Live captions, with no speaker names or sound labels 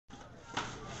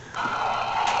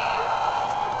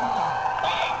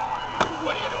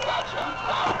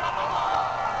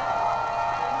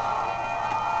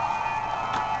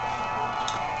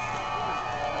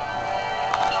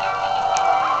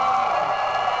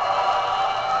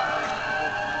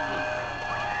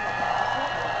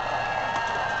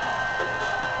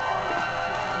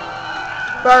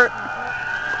Start.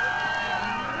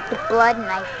 The blood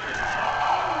knife.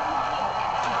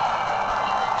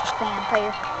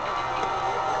 Vampire.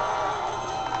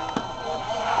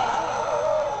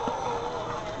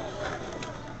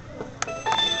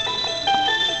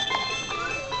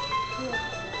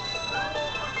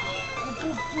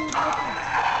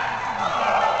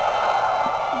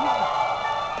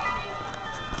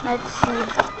 Let's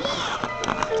see.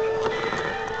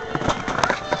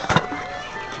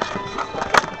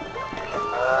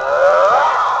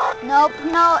 Nope,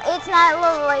 no, it's not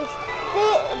low voice.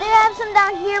 They have some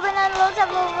down here, but none of those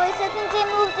have low voice. I think they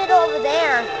moved it over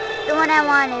there, the one I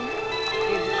wanted.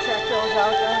 Did you check those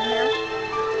out down here?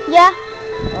 Yeah.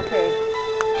 Okay.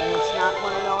 And it's not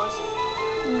one of those?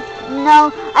 No,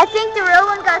 I think the real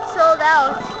one got sold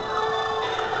out.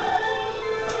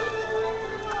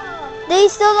 They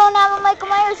still don't have a Michael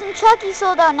Myers, and Chucky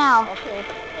sold out now. Okay.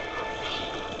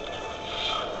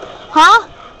 Huh?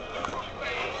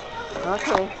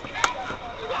 Okay.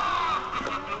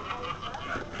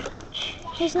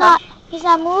 He's not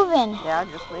moving. Yeah,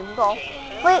 just leave him go.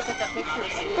 Wait,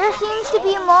 there seems to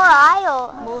be more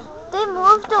aisle. They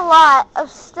moved a lot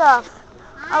of stuff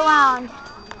around.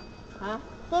 Huh?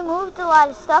 They moved a lot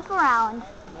of stuff around.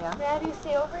 Yeah. Daddy,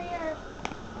 stay over here.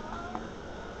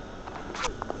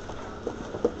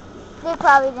 They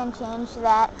probably didn't change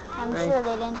that. I'm Right. sure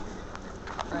they didn't.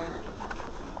 Right.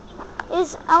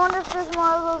 I wonder if there's more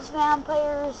of those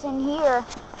vampires in here.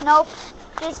 Nope,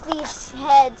 just these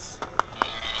heads.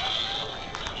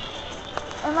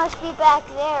 It must be back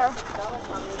there.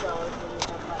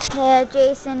 Yeah,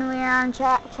 Jason, we were on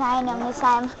trying him this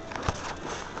time.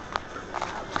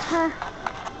 I'm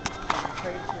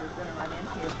afraid she was going to run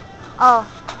into you. Oh.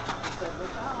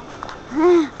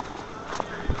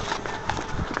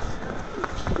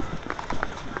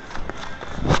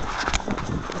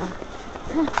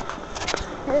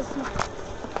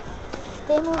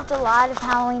 They moved a lot of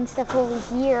Halloween stuff over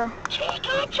here.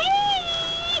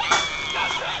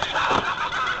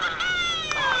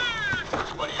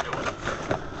 What are you doing?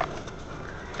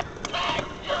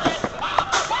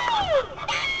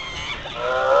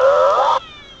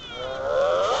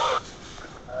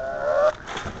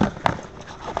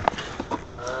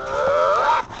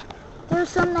 There's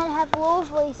some that have low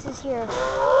voices here.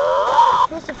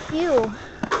 There's a few.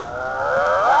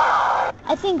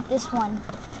 I think this one.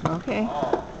 Okay.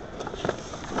 Okay,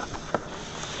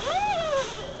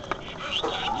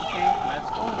 let's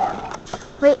go then.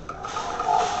 Wait.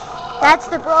 That's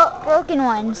the broken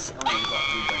ones.